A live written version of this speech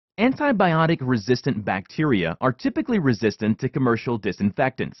Antibiotic-resistant bacteria are typically resistant to commercial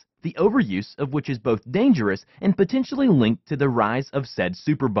disinfectants, the overuse of which is both dangerous and potentially linked to the rise of said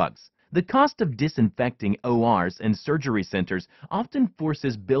superbugs. The cost of disinfecting ORs and surgery centers often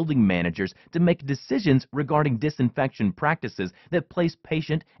forces building managers to make decisions regarding disinfection practices that place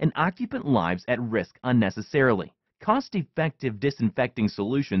patient and occupant lives at risk unnecessarily. Cost-effective disinfecting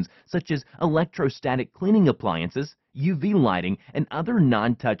solutions such as electrostatic cleaning appliances, UV lighting, and other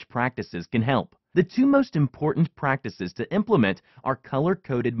non-touch practices can help. The two most important practices to implement are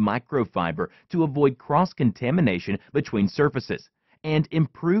color-coded microfiber to avoid cross-contamination between surfaces, and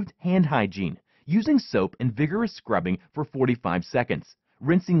improved hand hygiene, using soap and vigorous scrubbing for 45 seconds,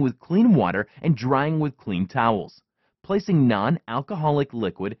 rinsing with clean water and drying with clean towels. Placing non-alcoholic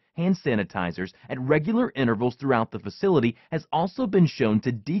liquid hand sanitizers at regular intervals throughout the facility has also been shown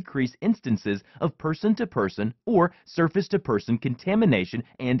to decrease instances of person-to-person or surface-to-person contamination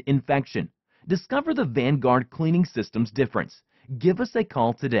and infection. Discover the Vanguard cleaning system's difference. Give us a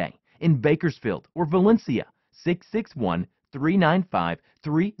call today in Bakersfield or Valencia,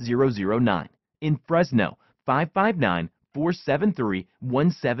 661-395-3009. In Fresno,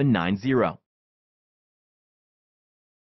 559-473-1790.